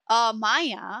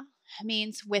Maya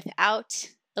means without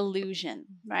illusion,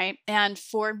 right? And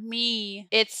for me,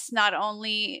 it's not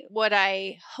only what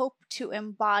I hope to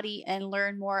embody and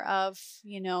learn more of,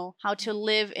 how to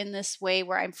live in this way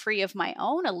where I'm free of my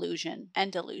own illusion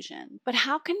and delusion, but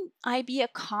how can I be a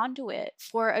conduit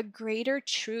for a greater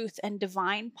truth and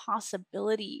divine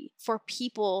possibility for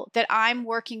people that I'm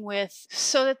working with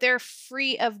so that they're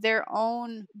free of their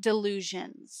own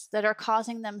delusions that are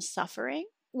causing them suffering,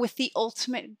 with the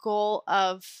ultimate goal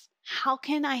of how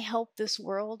can I help this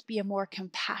world be a more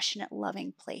compassionate,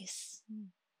 loving place?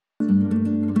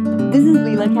 This is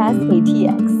LeelaCast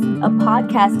KTX, a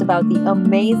podcast about the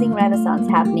amazing renaissance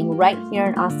happening right here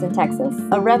in Austin, Texas.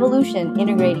 A revolution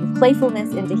integrating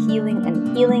playfulness into healing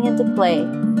and healing into play.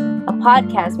 A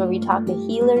podcast where we talk to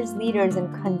healers, leaders,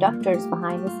 and conductors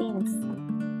behind the scenes.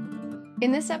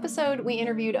 In this episode, we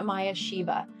interviewed Amaya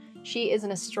Shiva. She is an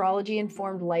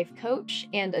astrology-informed life coach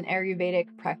and an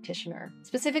Ayurvedic practitioner.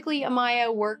 Specifically,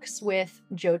 Amaya works with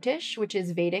Jyotish, which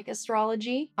is Vedic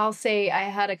astrology. I'll say I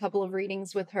had a couple of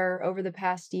readings with her over the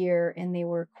past year, and they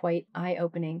were quite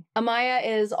eye-opening. Amaya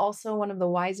is also one of the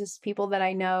wisest people that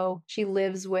I know. She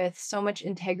lives with so much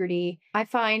integrity. I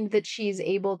find that she's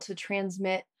able to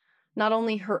transmit not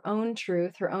only her own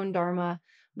truth, her own Dharma,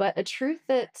 but a truth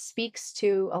that speaks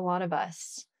to a lot of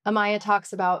us. Amaya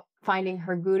talks about finding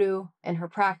her guru and her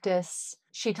practice.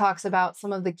 She talks about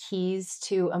some of the keys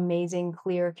to amazing,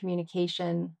 clear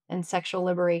communication and sexual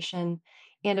liberation.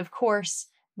 And of course,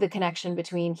 the connection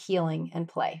between healing and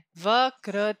play.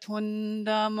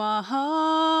 Vakratunda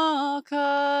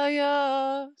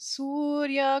Mahakaya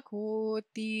Surya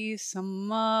Koti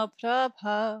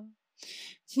Sammaprabha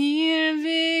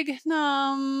Nirvignam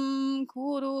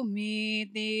Kuru Me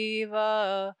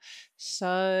Deva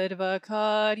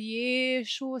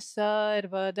Sarvakaryeshu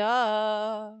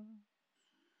Sarvada.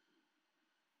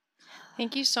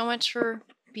 Thank you so much for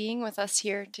being with us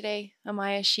here today,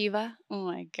 Amaya Shiva. Oh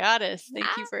my goddess, thank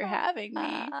you for having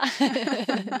me.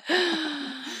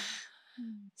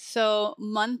 So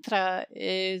mantra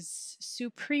is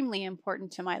supremely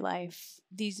important to my life.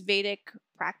 These Vedic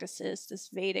practices, this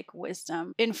Vedic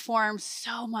wisdom informs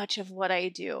so much of what I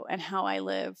do and how I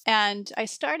live. And I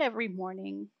start every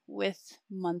morning with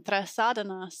mantra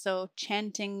sadhana, so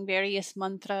chanting various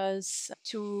mantras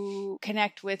to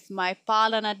connect with my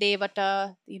Palana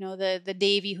Devata, the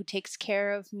Devi who takes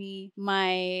care of me,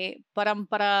 my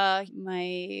parampara,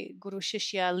 my Guru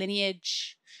Shishya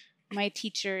lineage, my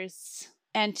teachers,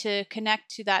 and to connect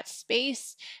to that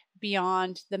space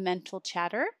beyond the mental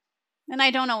chatter. And I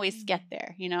don't always get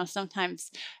there.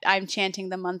 Sometimes I'm chanting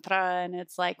the mantra and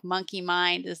it's like monkey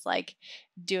mind is like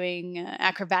doing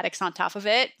acrobatics on top of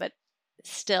it. But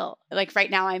still, like right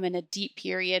now, I'm in a deep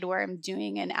period where I'm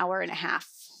doing an hour and a half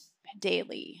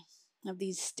daily of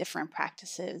these different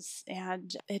practices.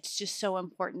 And it's just so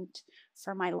important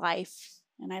for my life.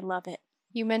 And I love it.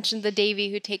 You mentioned the Devi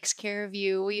who takes care of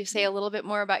you. Will you say a little bit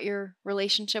more about your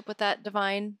relationship with that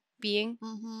divine being?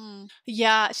 Mm-hmm.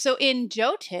 Yeah. So in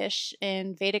Jyotish,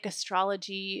 in Vedic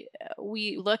astrology,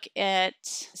 we look at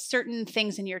certain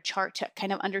things in your chart to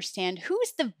kind of understand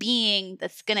who's the being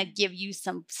that's going to give you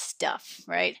some stuff,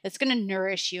 right? That's going to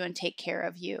nourish you and take care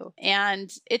of you. And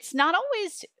it's not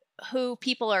always who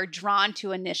people are drawn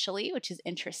to initially, which is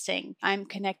interesting. I'm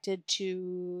connected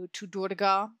to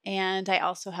Durga, and I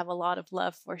also have a lot of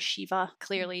love for Shiva,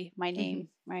 clearly my name,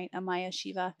 right? Amaya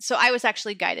Shiva. So I was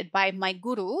actually guided by my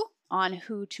guru on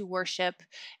who to worship.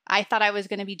 I thought I was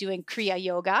going to be doing Kriya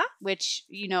Yoga, which,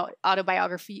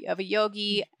 autobiography of a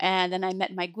yogi. And then I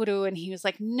met my guru and he was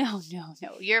like, no,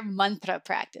 your mantra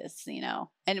practice,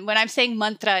 And when I'm saying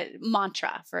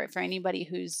mantra for anybody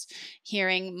who's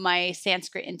hearing my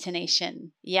Sanskrit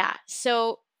intonation. Yeah.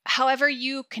 So however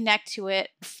you connect to it,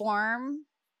 form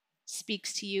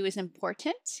speaks to you is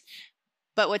important.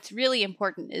 But what's really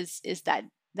important is that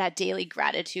daily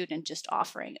gratitude and just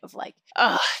offering of like,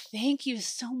 oh, thank you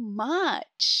so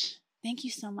much. Thank you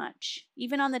so much.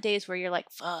 Even on the days where you're like,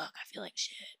 fuck, I feel like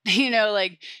shit.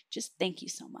 Just thank you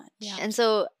so much. Yeah. And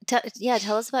so,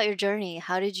 tell us about your journey.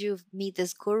 How did you meet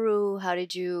this guru?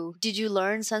 Did you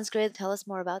learn Sanskrit? Tell us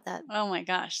more about that. Oh my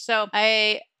gosh. So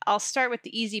I'll start with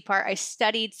the easy part. I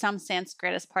studied some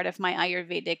Sanskrit as part of my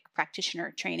Ayurvedic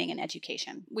practitioner training and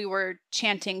education. We were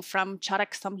chanting from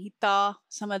Charak Samhita,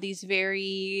 some of these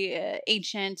very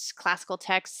ancient classical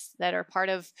texts that are part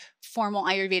of formal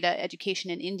Ayurveda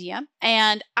education in India.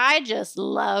 And I just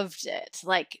loved it.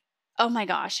 Like, oh my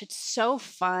gosh, it's so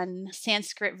fun.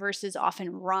 Sanskrit verses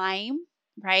often rhyme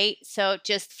right? So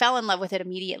just fell in love with it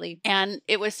immediately. And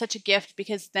it was such a gift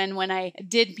because then when I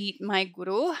did meet my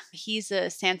guru, he's a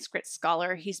Sanskrit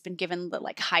scholar. He's been given the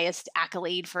like highest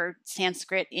accolade for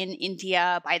Sanskrit in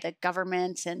India by the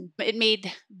government. And it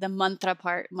made the mantra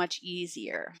part much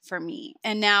easier for me.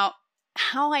 And now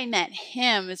how I met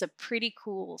him is a pretty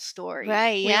cool story.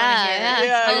 Right. We wanna hear it.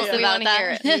 Yeah. Tell us We about wanna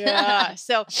hear that. Yeah.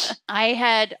 So I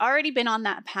had already been on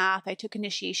that path. I took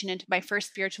initiation into my first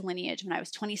spiritual lineage when I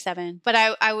was 27, but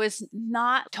I was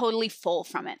not totally full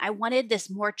from it. I wanted this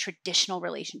more traditional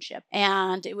relationship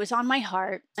and it was on my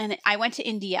heart. And I went to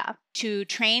India to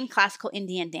train classical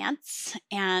Indian dance.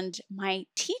 And my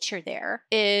teacher there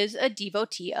is a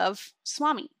devotee of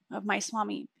Swami. Of my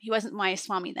Swami. He wasn't my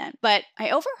Swami then, but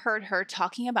I overheard her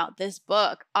talking about this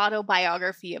book,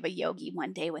 Autobiography of a Yogi,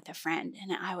 one day with a friend.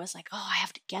 And I was like, oh, I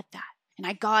have to get that. And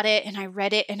I got it and I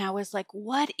read it and I was like,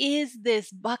 what is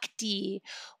this bhakti?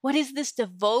 What is this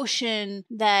devotion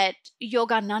that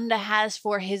Yogananda has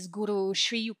for his guru,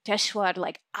 Sri Yukteswar?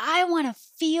 Like, I want to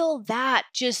feel that,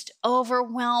 just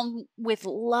overwhelmed with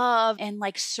love and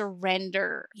like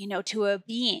surrender, to a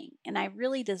being. And I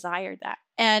really desired that.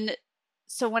 And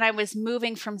so when I was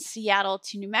moving from Seattle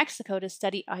to New Mexico to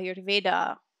study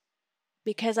Ayurveda,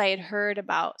 because I had heard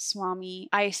about Swami,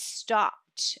 I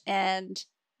stopped and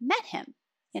met him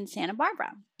in Santa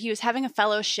Barbara. He was having a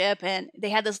fellowship and they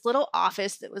had this little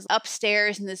office that was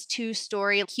upstairs in this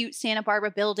 2-story cute Santa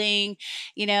Barbara building,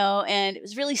 and it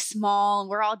was really small and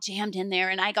we're all jammed in there.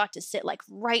 And I got to sit like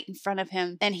right in front of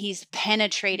him and he's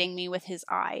penetrating me with his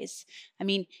eyes. I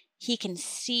mean, he can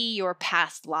see your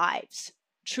past lives.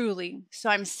 Truly. So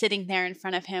I'm sitting there in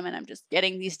front of him and I'm just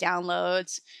getting these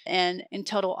downloads and in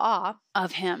total awe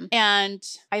of him. And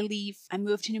I leave, I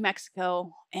move to New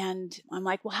Mexico and I'm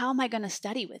like, well, how am I going to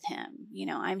study with him?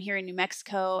 I'm here in New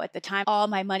Mexico. At the time, all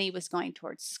my money was going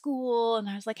towards school. And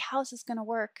I was like, how's this going to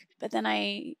work? But then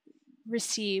I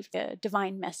received a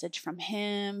divine message from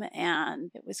him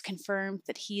and it was confirmed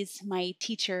that he's my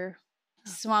teacher,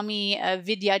 Swami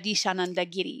Vidyadhishananda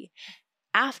Giri.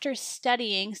 After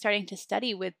starting to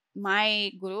study with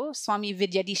my guru, Swami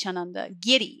Vidyadhishananda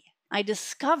Giri, I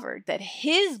discovered that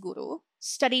his guru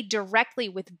studied directly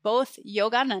with both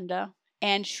Yogananda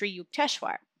and Sri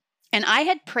Yukteswar. And I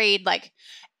had prayed like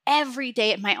every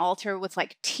day at my altar with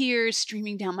like tears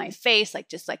streaming down my face,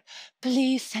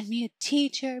 please send me a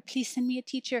teacher, please send me a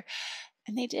teacher.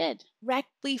 And they did,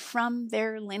 directly from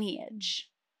their lineage.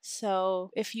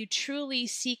 So if you truly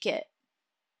seek it,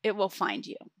 it will find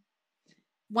you.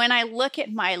 When I look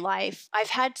at my life, I've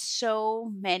had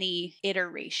so many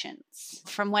iterations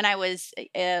from when I was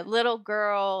a little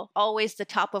girl, always the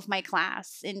top of my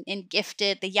class and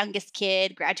gifted, the youngest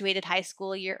kid, graduated high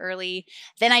school a year early.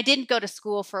 Then I didn't go to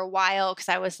school for a while because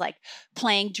I was like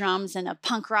playing drums in a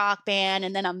punk rock band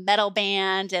and then a metal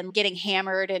band and getting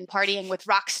hammered and partying with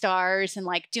rock stars and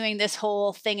like doing this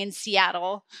whole thing in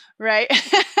Seattle, right?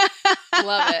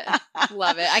 Love it.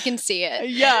 Love it. I can see it.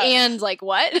 Yeah. And like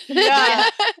what? Yeah.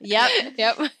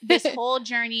 Yep. This This whole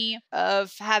journey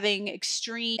of having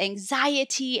extreme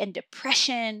anxiety and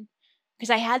depression, because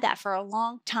I had that for a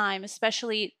long time,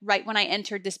 especially right when I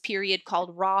entered this period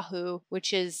called Rahu,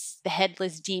 which is the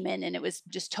headless demon. And it was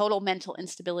just total mental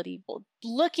instability.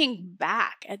 Looking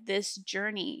back at this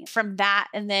journey from that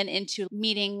and then into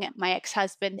meeting my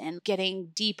ex-husband and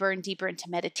getting deeper and deeper into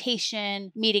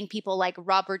meditation, meeting people like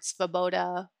Robert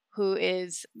Svoboda, who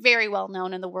is very well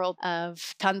known in the world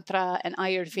of Tantra and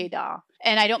Ayurveda.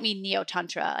 And I don't mean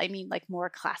neo-Tantra, I mean like more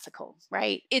classical,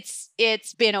 right? It's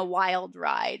been a wild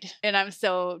ride. And I'm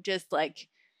so just like,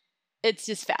 it's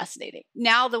just fascinating.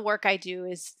 Now the work I do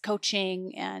is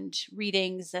coaching and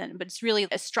readings, but it's really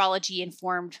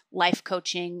astrology-informed life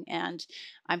coaching. And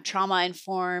I'm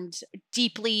trauma-informed,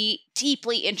 deeply,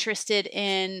 deeply interested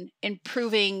in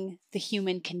improving the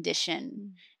human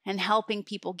condition and helping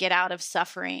people get out of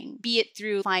suffering, be it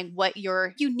through find what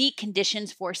your unique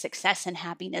conditions for success and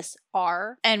happiness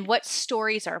are and what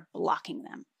stories are blocking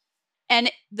them.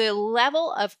 And the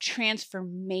level of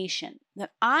transformation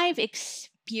that I've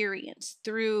experienced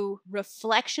through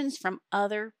reflections from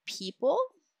other people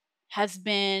has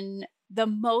been the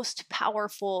most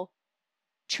powerful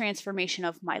transformation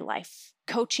of my life.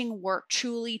 Coaching work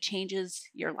truly changes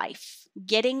your life.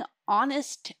 Getting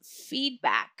honest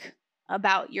feedback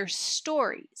about your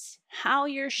stories, how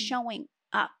you're showing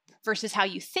up versus how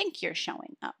you think you're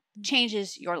showing up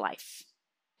changes your life.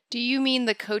 Do you mean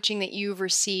the coaching that you've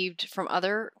received from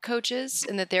other coaches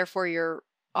and that therefore you're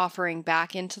offering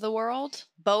back into the world?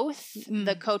 Both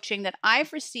the coaching that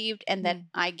I've received and that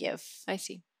I give. I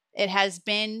see. It has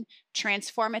been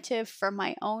transformative for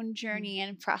my own journey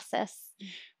and process,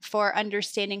 for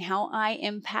understanding how I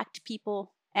impact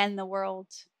people and the world.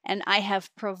 And I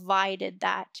have provided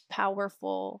that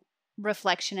powerful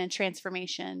reflection and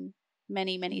transformation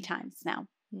many, many times now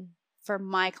for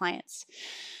my clients.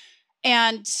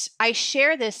 And I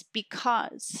share this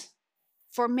because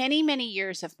for many, many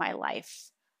years of my life,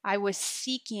 I was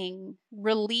seeking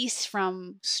release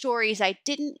from stories I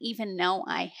didn't even know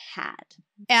I had.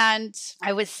 And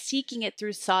I was seeking it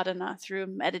through sadhana, through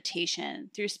meditation,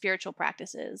 through spiritual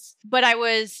practices. But I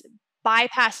was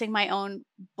bypassing my own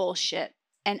bullshit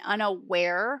and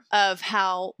unaware of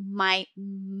how my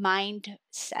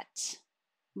mindset,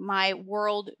 my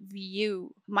world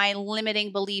view, my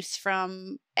limiting beliefs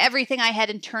from everything I had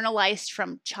internalized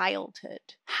from childhood,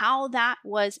 how that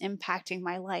was impacting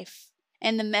my life.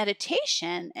 And the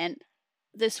meditation and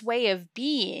this way of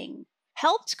being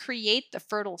helped create the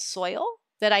fertile soil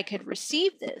that I could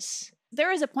receive this. There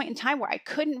was a point in time where I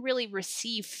couldn't really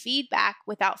receive feedback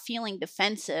without feeling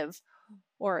defensive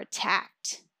or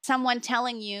attacked. Someone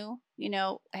telling you,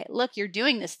 hey, look, you're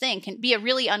doing this thing can be a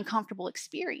really uncomfortable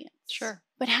experience. Sure.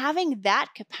 But having that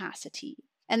capacity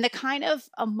and the kind of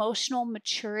emotional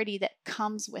maturity that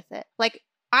comes with it, like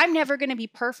I'm never going to be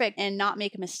perfect and not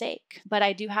make a mistake, but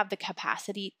I do have the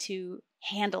capacity to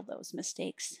handle those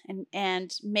mistakes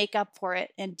and make up for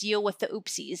it and deal with the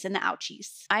oopsies and the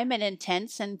ouchies. I'm an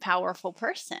intense and powerful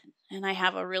person, and I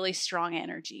have a really strong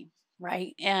energy.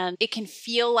 Right. And it can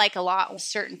feel like a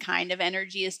certain kind of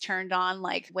energy is turned on,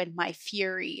 like when my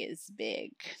fury is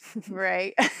big.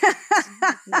 Right.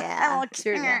 Yeah.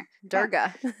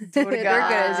 Durga.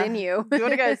 Durga is in you.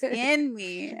 Durga is in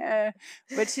me.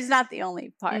 But she's not the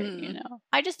only part,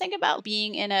 I just think about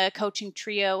being in a coaching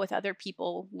trio with other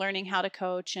people, learning how to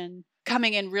coach and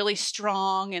coming in really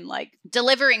strong and like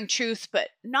delivering truth, but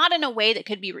not in a way that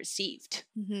could be received.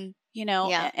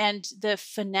 And the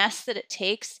finesse that it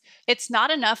takes, it's not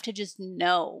enough to just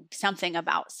know something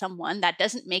about someone. That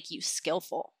doesn't make you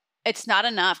skillful. It's not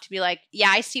enough to be like, yeah,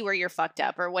 I see where you're fucked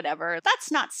up or whatever.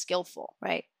 That's not skillful,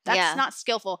 right? That's not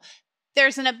skillful.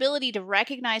 There's an ability to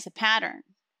recognize a pattern.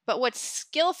 But what's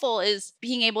skillful is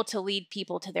being able to lead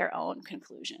people to their own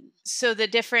conclusion. So the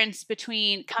difference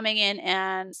between coming in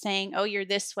and saying, oh, you're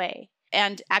this way,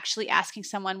 and actually asking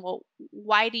someone, well,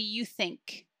 why do you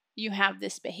think you have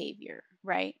this behavior,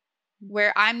 right?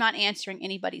 Where I'm not answering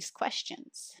anybody's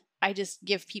questions. I just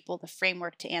give people the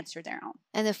framework to answer their own.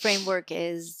 And the framework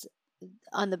is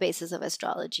on the basis of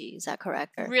astrology. Is that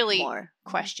correct? Or really more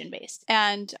question-based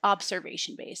and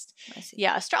observation-based. I see.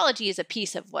 Yeah, astrology is a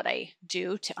piece of what I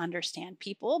do to understand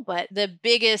people. But the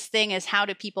biggest thing is, how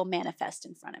do people manifest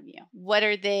in front of you? What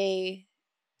are they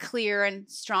clear and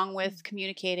strong with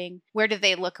communicating? Where do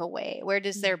they look away? Where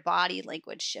does their body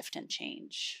language shift and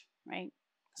change? Right?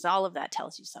 Because all of that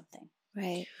tells you something.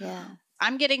 Right. Yeah.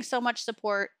 I'm getting so much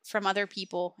support from other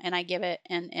people, and I give it,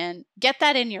 and get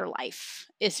that in your life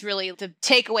is really the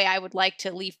takeaway I would like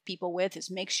to leave people with, is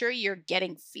make sure you're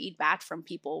getting feedback from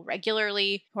people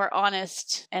regularly who are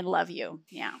honest and love you.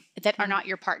 Yeah. That are not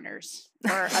your partners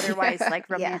or otherwise like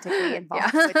romantically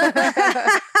involved with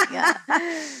them.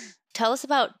 Tell us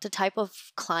about the type of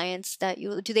clients that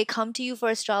do they come to you for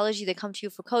astrology? Do they come to you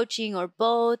for coaching, or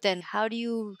both? And how do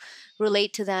you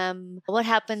relate to them? What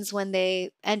happens when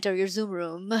they enter your Zoom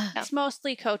room? It's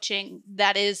mostly coaching.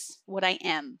 That is what I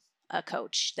am, a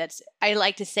coach. I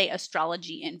like to say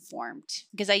astrology-informed,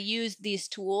 because I use these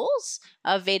tools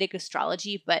of Vedic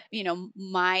astrology, but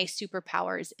my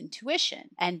superpower is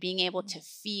intuition and being able to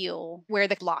feel where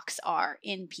the blocks are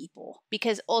in people,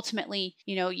 because ultimately,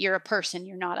 you're a person,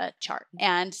 you're not a chart.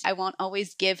 And I won't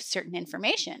always give certain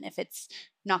information if it's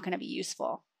not going to be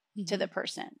useful to the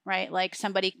person, right? Like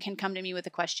somebody can come to me with a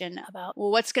question about,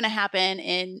 well, what's going to happen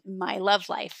in my love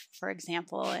life, for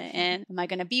example, and am I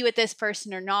going to be with this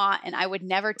person or not? And I would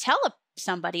never tell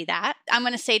somebody that. I'm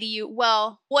going to say to you,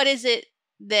 well, what is it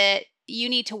that you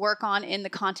need to work on in the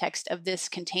context of this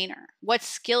container? What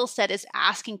skill set is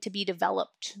asking to be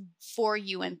developed for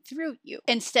you and through you,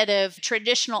 instead of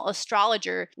traditional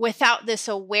astrologer without this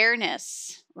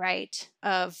awareness, right,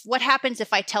 of what happens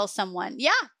if I tell someone,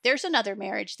 yeah, there's another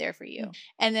marriage there for you.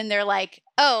 And then they're like,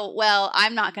 oh, well,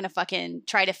 I'm not going to fucking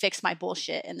try to fix my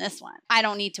bullshit in this one. I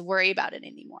don't need to worry about it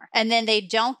anymore. And then they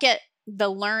don't get the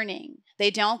learning. They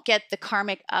don't get the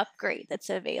karmic upgrade that's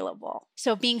available.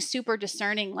 So being super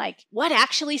discerning, like what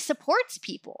actually supports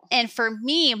people. And for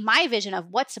me, my vision of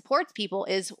what supports people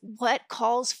is what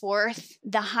calls forth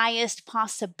the highest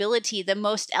possibility, the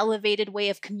most elevated way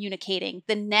of communicating,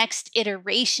 the next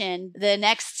iteration,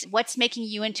 what's making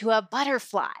you into a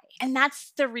butterfly. And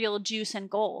that's the real juice and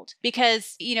gold,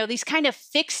 because, these kind of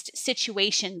fixed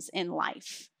situations in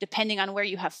life, depending on where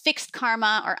you have fixed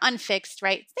karma or unfixed,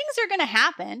 right? Things are going to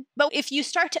happen. But if you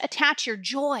start to attach your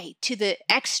joy to the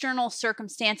external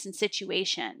circumstance and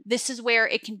situation, this is where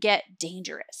it can get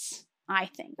dangerous, I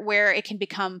think, where it can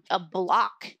become a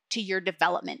block to your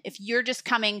development. If you're just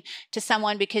coming to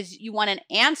someone because you want an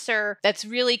answer that's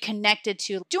really connected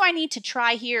to, do I need to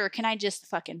try here? Or can I just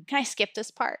can I skip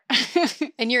this part?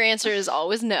 And your answer is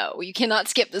always no. You cannot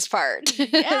skip this part. Yeah,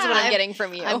 That's what I'm getting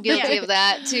from you. I'm guilty of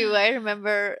that too. I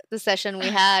remember the session we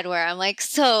had where I'm like,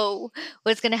 so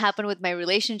what's going to happen with my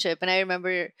relationship? And I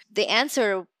remember the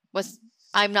answer was,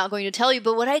 I'm not going to tell you,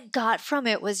 but what I got from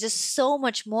it was just so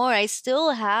much more. I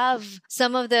still have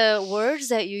some of the words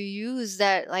that you use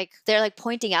that they're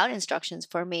pointing out instructions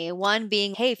for me. One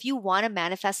being, hey, if you want to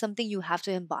manifest something, you have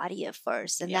to embody it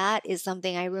first. And that is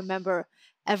something I remember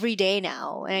every day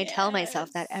now. And I tell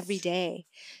myself that every day.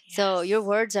 Yes. So your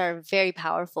words are very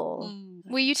powerful.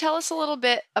 Will you tell us a little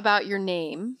bit about your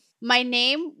name? My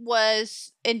name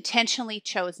was intentionally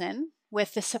chosen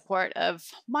with the support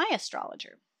of my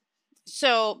astrologer.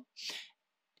 So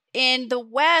in the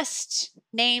West,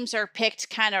 names are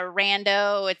picked kind of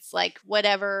rando. It's like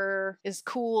whatever is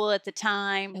cool at the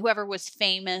time, whoever was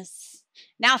famous.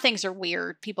 Now things are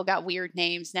weird. People got weird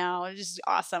names now. It's just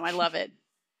awesome. I love it.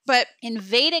 But in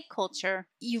Vedic culture,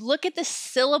 you look at the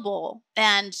syllable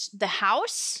and the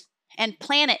house and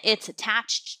planet it's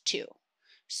attached to,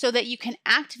 so that you can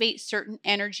activate certain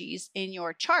energies in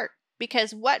your chart.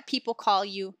 Because what people call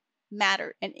you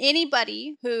matter. And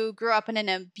anybody who grew up in an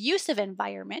abusive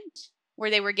environment where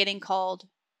they were getting called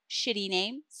shitty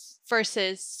names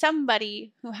versus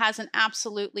somebody who has an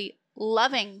absolutely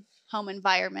loving home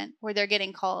environment where they're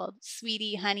getting called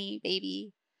sweetie, honey,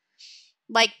 baby,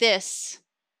 like this,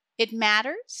 it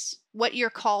matters. What you're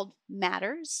called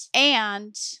matters.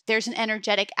 And there's an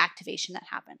energetic activation that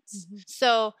happens. Mm-hmm.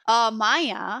 So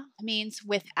Amaya means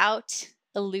without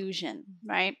illusion,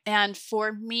 right? And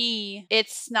for me,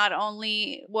 it's not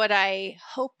only what I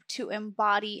hope to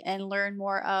embody and learn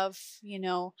more of,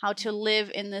 how to live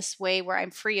in this way where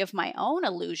I'm free of my own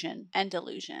illusion and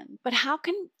delusion, but how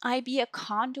can I be a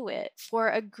conduit for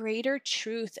a greater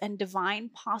truth and divine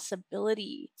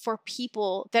possibility for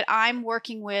people that I'm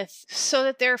working with so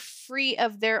that they're free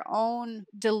of their own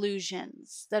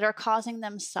delusions that are causing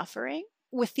them suffering,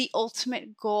 with the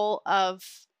ultimate goal of,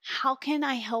 how can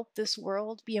I help this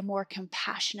world be a more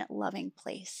compassionate, loving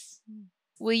place?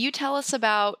 Will you tell us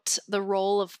about the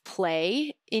role of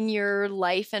play in your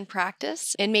life and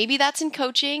practice? And maybe that's in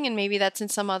coaching and maybe that's in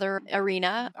some other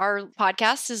arena. Our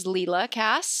podcast is Leela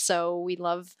Cast, so we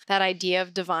love that idea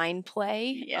of divine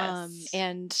play. Yes.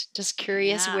 And just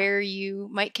curious where you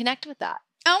might connect with that.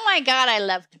 Oh my God, I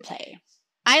love to play.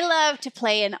 I love to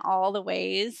play in all the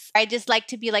ways. I just like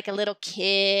to be like a little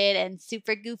kid and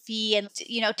super goofy and,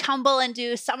 tumble and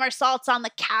do somersaults on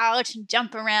the couch and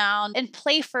jump around. And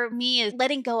play for me is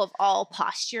letting go of all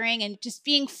posturing and just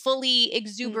being fully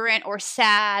exuberant or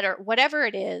sad or whatever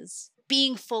it is.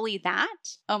 Being fully that.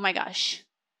 Oh my gosh.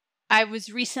 I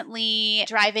was recently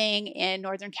driving in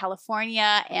Northern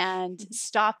California and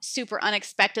stopped super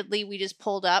unexpectedly. We just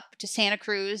pulled up to Santa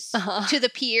Cruz to the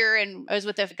pier, and I was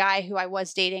with a guy who I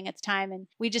was dating at the time, and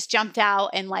we just jumped out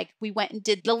and we went and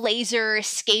did the laser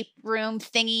escape room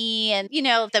thingy and,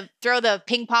 throw the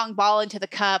ping pong ball into the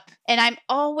cup. And I'm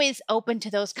always open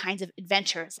to those kinds of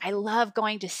adventures. I love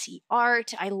going to see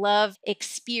art. I love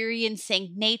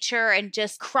experiencing nature and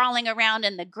just crawling around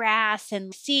in the grass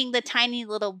and seeing the tiny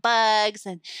little bugs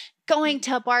and going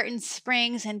to Barton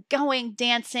Springs and going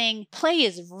dancing. Play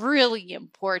is really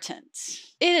important.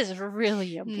 It is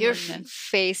really important. Your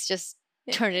face just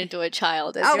turned into a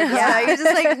child. Oh, yeah. You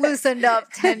just loosened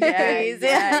up 10 days.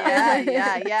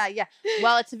 Yeah.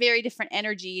 Well, it's a very different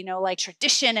energy,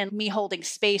 tradition and me holding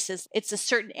spaces. It's a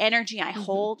certain energy I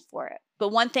hold for it. But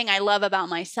one thing I love about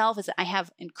myself is that I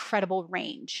have incredible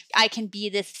range. I can be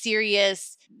this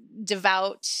serious,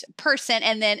 devout person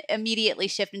and then immediately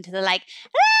shift into the like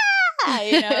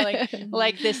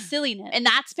this silliness. And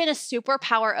that's been a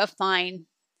superpower of mine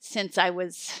since I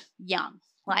was young.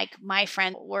 My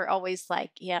friends were always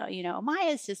like,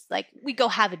 Maya's just we go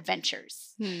have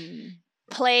adventures.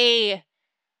 Play,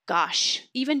 gosh,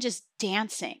 even just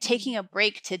dancing, taking a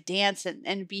break to dance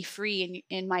and be free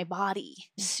in my body,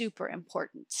 super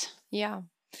important. Yeah.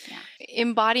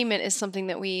 Embodiment is something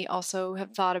that we also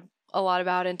have thought a lot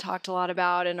about and talked a lot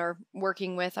about and are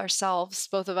working with ourselves,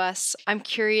 both of us. I'm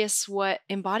curious what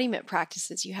embodiment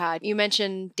practices you had. You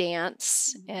mentioned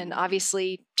dance, and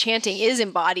obviously chanting is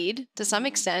embodied to some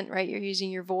extent, right? You're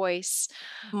using your voice.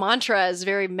 Mantra is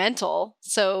very mental.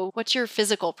 So what's your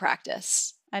physical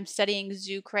practice? I'm studying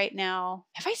Zouk right now.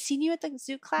 Have I seen you at the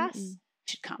Zouk class? Mm-mm.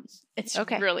 Should come. It's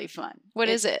Okay. really fun. What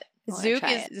is it? Zouk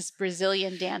is this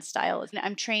Brazilian dance style.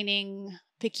 I'm training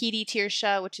Pikiti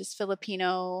Tirsha, which is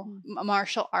Filipino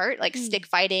martial art, like stick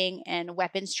fighting and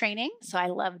weapons training. So I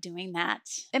love doing that.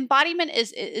 Embodiment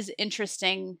is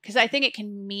interesting because I think it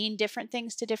can mean different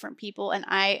things to different people. And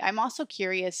I'm also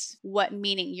curious what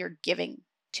meaning you're giving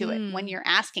to it when you're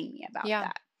asking me about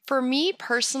that. For me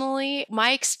personally,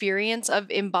 my experience of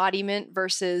embodiment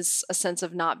versus a sense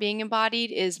of not being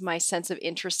embodied is my sense of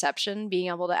interoception, being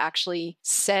able to actually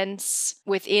sense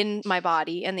within my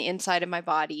body and the inside of my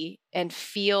body and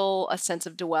feel a sense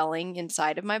of dwelling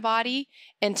inside of my body.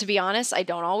 And to be honest, I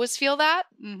don't always feel that.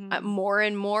 More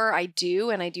and more I do,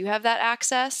 and I do have that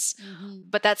access.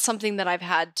 But that's something that I've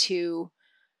had to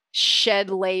shed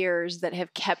layers that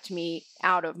have kept me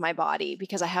out of my body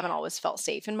because I haven't always felt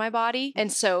safe in my body.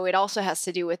 And so it also has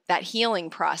to do with that healing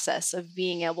process of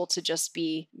being able to just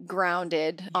be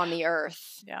grounded on the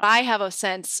earth. I have a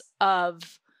sense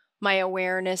of my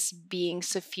awareness being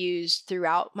suffused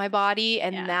throughout my body,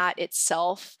 and that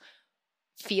itself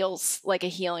feels like a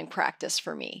healing practice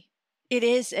for me. It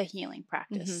is a healing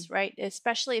practice, right?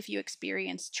 Especially if you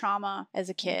experienced trauma as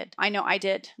a kid. I know I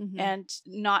did. And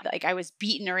not like I was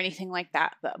beaten or anything like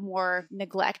that, but more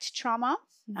neglect trauma.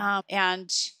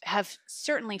 And have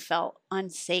certainly felt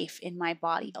unsafe in my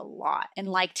body a lot and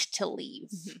liked to leave.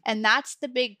 And that's the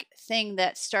big thing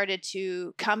that started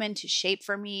to come into shape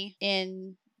for me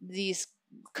in these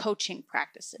coaching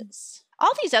practices.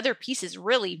 All these other pieces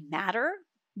really matter.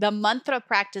 The mantra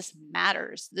practice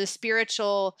matters. The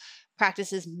spiritual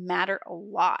practices matter a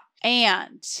lot.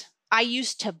 And I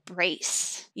used to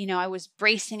brace. I was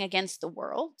bracing against the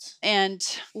world, and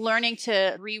learning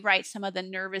to rewrite some of the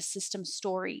nervous system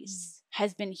stories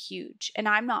has been huge. And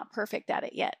I'm not perfect at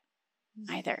it yet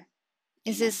either.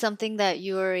 Is this something that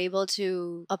you were able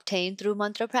to obtain through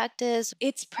mantra practice?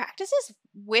 It's practices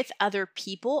with other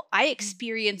people. I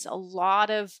experience a lot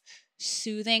of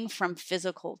soothing from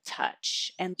physical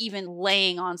touch, and even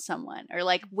laying on someone or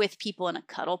like with people in a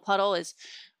cuddle puddle is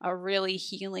a really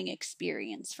healing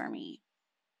experience for me.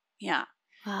 Yeah.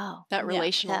 Wow. That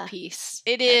relational piece.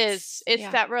 It's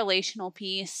that relational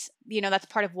piece. That's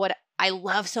part of what I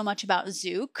love so much about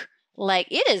Zouk. Like,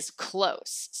 it is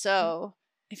close. So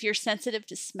if you're sensitive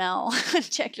to smell,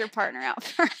 check your partner out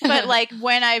first. But like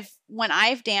when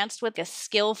I've danced with a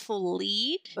skillful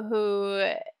lead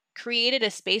who created a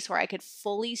space where I could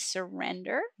fully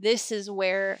surrender, this is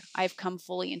where I've come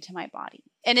fully into my body.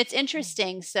 And it's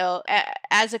interesting. So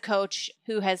as a coach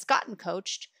who has gotten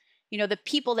coached, the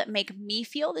people that make me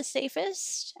feel the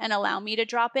safest and allow me to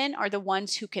drop in are the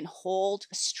ones who can hold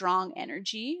a strong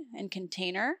energy and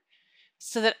container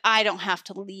so that I don't have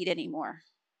to lead anymore.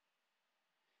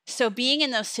 So being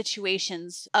in those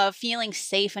situations of feeling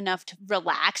safe enough to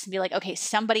relax and be like, okay,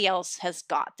 somebody else has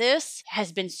got this,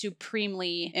 has been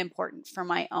supremely important for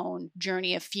my own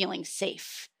journey of feeling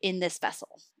safe in this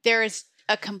vessel. There is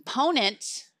a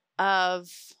component of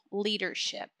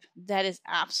leadership that is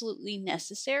absolutely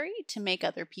necessary to make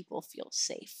other people feel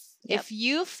safe. If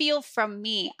you feel from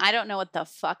me, I don't know what the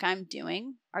fuck I'm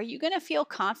doing, are you going to feel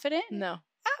confident? No.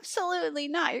 Absolutely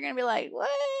not. You're going to be like, what?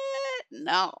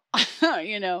 No.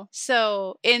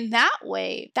 So in that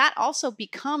way, that also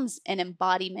becomes an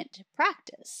embodiment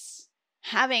practice.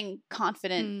 Having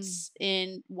confidence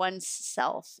in one's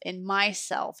self, in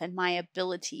myself, and my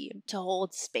ability to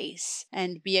hold space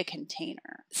and be a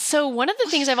container. So one of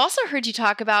the things I've also heard you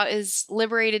talk about is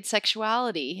liberated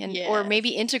sexuality, and or maybe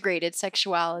integrated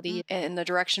sexuality, and the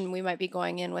direction we might be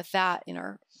going in with that in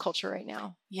our culture right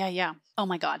now. Yeah. Oh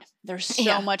my God. There's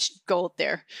so much gold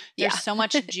there. There's so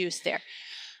much juice there.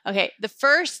 Okay, the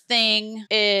first thing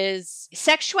is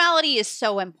sexuality is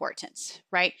so important,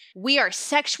 right? We are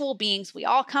sexual beings. We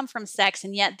all come from sex,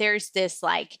 and yet there's this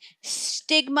like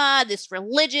stigma, this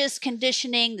religious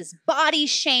conditioning, this body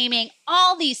shaming,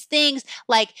 all these things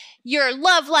like your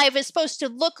love life is supposed to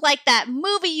look like that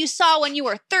movie you saw when you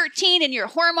were 13 and your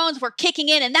hormones were kicking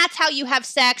in, and that's how you have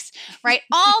sex, right?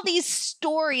 All these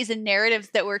stories and narratives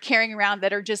that we're carrying around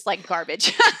that are just like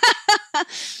garbage.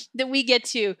 that we get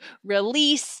to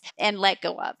release and let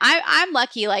go of. I'm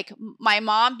lucky, like my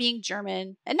mom being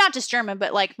German, and not just German,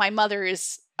 but like my mother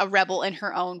is a rebel in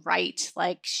her own right.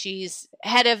 Like she's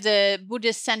head of the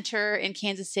Buddhist center in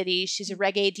Kansas City. She's a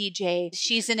reggae DJ.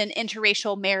 She's in an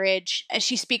interracial marriage.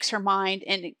 She speaks her mind.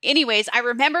 And anyways, I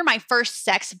remember my first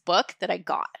sex book that I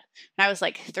got when I was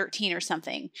like 13 or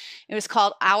something. It was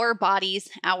called Our Bodies,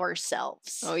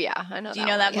 Ourselves. Oh yeah, I know. Do you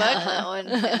know that book? That one.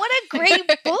 What a great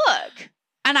book.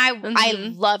 And I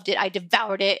loved it. I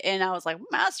devoured it. And I was like,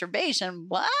 masturbation,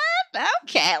 what?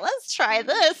 Okay, let's try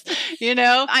this. You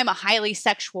know, I'm a highly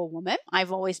sexual woman.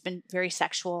 I've always been very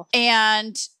sexual.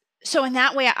 And so in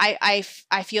that way, I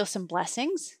feel some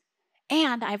blessings.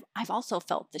 And I've also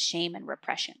felt the shame and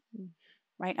repression,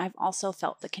 right? I've also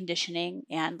felt the conditioning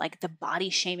and like the body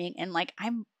shaming. And like,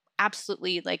 I'm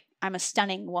absolutely like, I'm a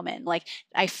stunning woman. Like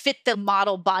I fit the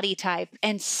model body type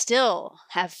and still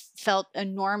have felt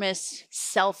enormous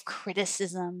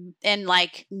self-criticism and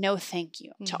like, no, thank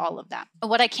you to all of that.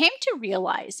 What I came to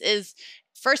realize is,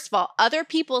 first of all, other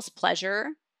people's pleasure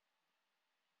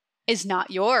is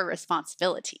not your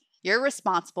responsibility. You're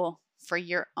responsible for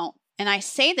your own. And I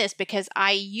say this because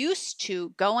I used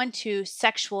to go into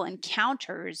sexual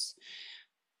encounters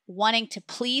wanting to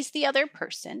please the other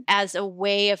person as a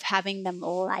way of having them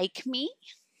like me,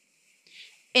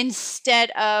 instead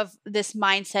of this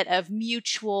mindset of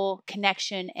mutual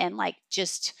connection and like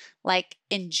just like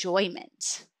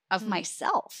enjoyment of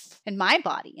myself and my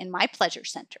body and my pleasure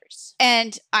centers.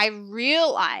 And I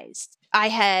realized I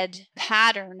had a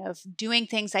pattern of doing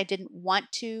things I didn't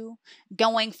want to,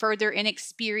 going further in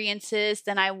experiences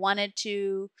than I wanted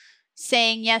to,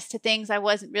 saying yes to things I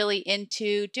wasn't really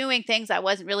into, doing things I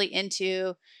wasn't really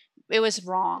into. It was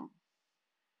wrong.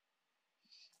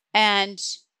 And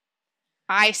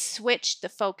I switched the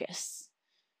focus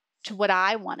to what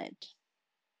I wanted.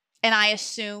 And I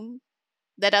assume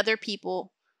that other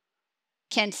people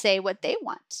can say what they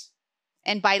want.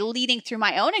 And by leading through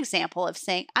my own example of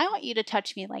saying, I want you to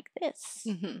touch me like this,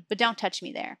 but don't touch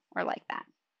me there or like that,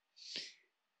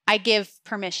 I give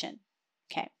permission.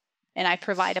 Okay. And I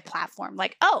provide a platform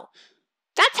like, oh,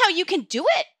 that's how you can do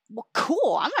it? Well,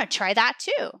 cool. I'm going to try that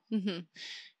too.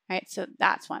 Right. So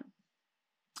that's one.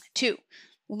 2,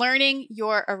 learning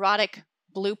your erotic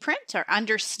blueprint or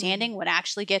understanding what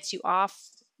actually gets you off.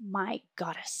 My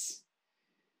goddess.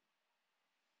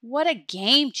 What a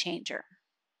game changer.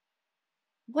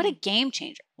 What a game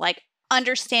changer. Like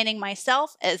understanding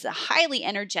myself as a highly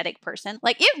energetic person.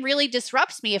 Like it really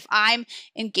disrupts me if I'm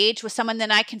engaged with someone,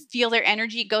 then I can feel their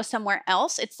energy go somewhere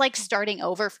else. It's like starting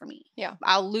over for me. Yeah.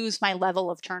 I'll lose my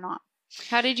level of turn on.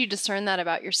 How did you discern that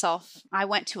about yourself? I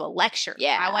went to a lecture.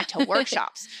 Yeah. I went to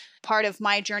workshops. Part of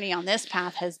my journey on this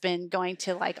path has been going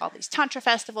to like all these tantra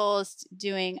festivals,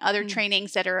 doing other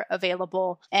trainings that are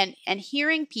available, and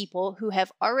hearing people who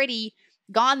have already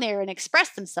gone there and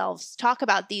expressed themselves talk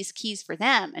about these keys for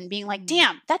them and being like,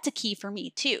 damn, that's a key for me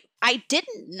too. I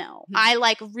didn't know. I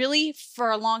like really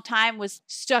for a long time was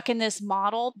stuck in this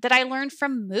model that I learned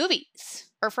from movies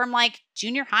or from like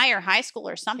junior high or high school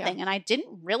or something. And I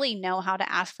didn't really know how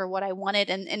to ask for what I wanted.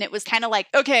 And it was kind of like,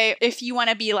 okay, if you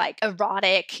want to be like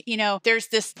erotic, you know, there's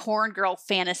this porn girl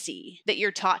fantasy that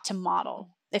you're taught to model.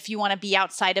 If you want to be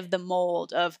outside of the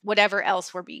mold of whatever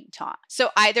else we're being taught.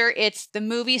 So either it's the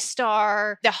movie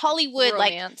star, the Hollywood,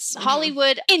 romance. Like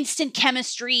Hollywood instant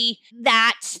chemistry,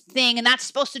 that thing, and that's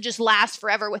supposed to just last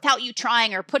forever without you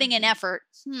trying or putting in effort.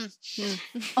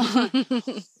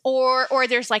 Or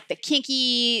there's like the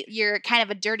kinky, you're kind of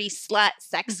a dirty slut,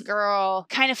 sex girl,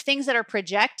 kind of things that are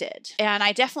projected. And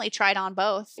I definitely tried on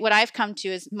both. What I've come to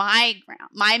is my ground,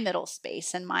 my middle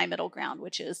space and my middle ground,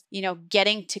 which is, you know,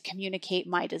 getting to communicate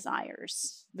my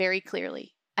desires very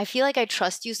clearly. I feel like I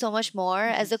trust you so much more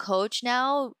as a coach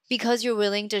now because you're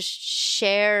willing to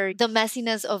share the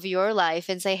messiness of your life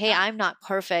and say, hey, I'm not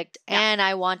perfect and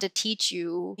I want to teach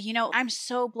you. You know, I'm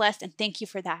so blessed and thank you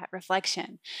for that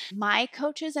reflection. My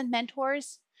coaches and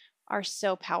mentors are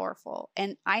so powerful.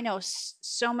 And I know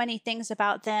so many things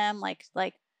about them, like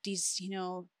these, you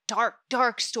know,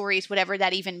 dark stories, whatever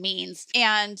that even means.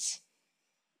 And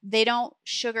they don't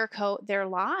sugarcoat their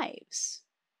lives.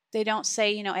 They don't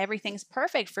say, you know, everything's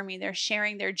perfect for me. They're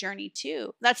sharing their journey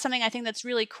too. That's something I think that's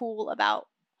really cool about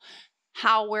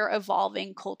how we're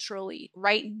evolving culturally.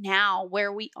 Right now,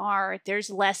 where we are, there's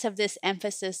less of this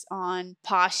emphasis on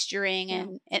posturing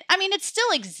and I mean, it still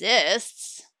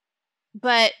exists,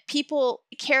 but people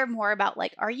care more about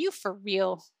like, are you for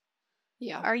real?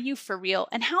 Yeah. Are you for real?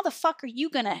 And how the fuck are you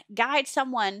going to guide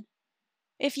someone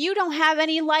if you don't have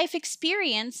any life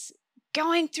experience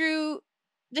going through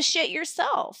the shit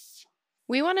yourself?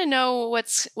 We want to know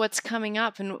what's coming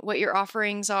up and what your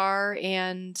offerings are,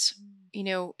 and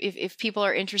if people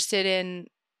are interested in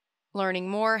learning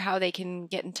more, how they can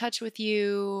get in touch with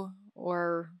you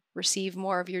or receive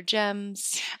more of your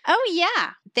gems. Oh,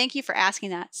 yeah. Thank you for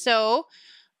asking that. So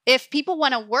if people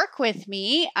want to work with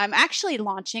me, I'm actually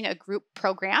launching a group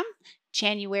program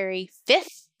January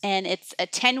 5th. And it's a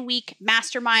 10-week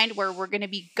mastermind where we're going to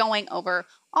be going over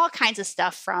all kinds of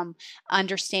stuff from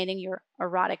understanding your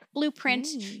erotic blueprint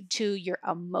to your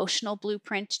emotional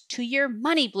blueprint to your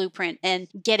money blueprint, and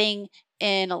getting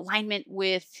in alignment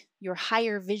with your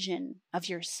higher vision of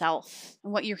yourself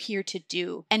and what you're here to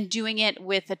do, and doing it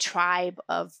with a tribe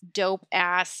of dope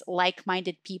ass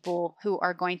like-minded people who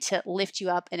are going to lift you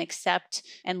up and accept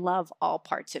and love all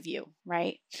parts of you,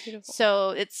 right? Beautiful.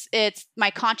 So it's my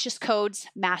Conscious Codes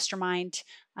Mastermind.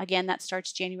 Again, that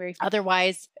starts January.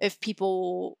 Otherwise, if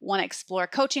people want to explore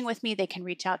coaching with me, they can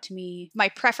reach out to me. My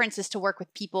preference is to work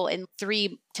with people in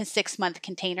 3 to 6 month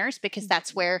containers, because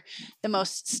that's where the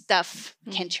most stuff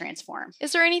can transform.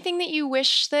 Is there anything that you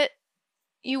wish that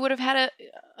you would have had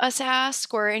us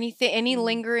ask, or any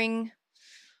lingering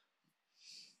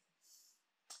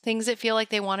things that feel like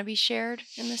they want to be shared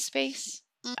in this space?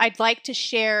 I'd like to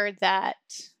share that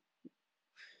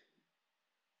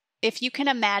if you can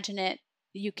imagine it,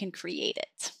 you can create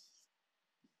it.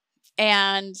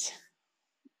 And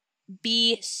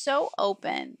be so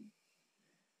open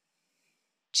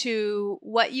to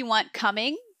what you want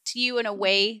coming to you in a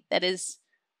way that is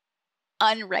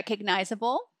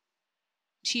unrecognizable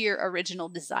to your original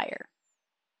desire.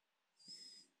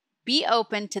 Be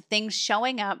open to things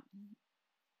showing up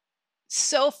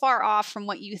so far off from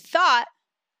what you thought,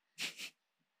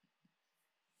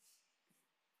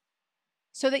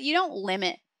 so that you don't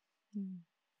limit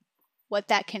what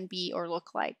that can be or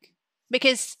look like.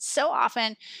 Because so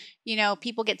often,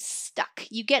 people get stuck.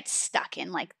 You get stuck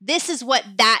in like, this is what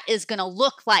that is going to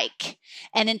look like.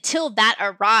 And until that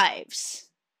arrives,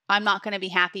 I'm not going to be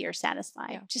happy or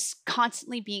satisfied. Yeah. Just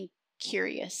constantly being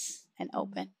curious and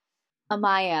open.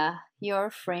 Amaya, your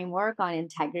framework on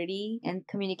integrity and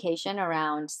communication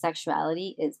around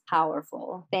sexuality is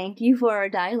powerful. Thank you for our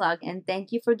dialogue, and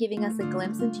thank you for giving us a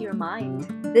glimpse into your mind.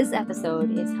 This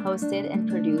episode is hosted and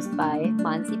produced by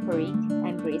Mansi Parikh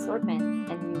and Grace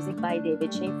Ortman, and music by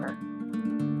David Schaefer.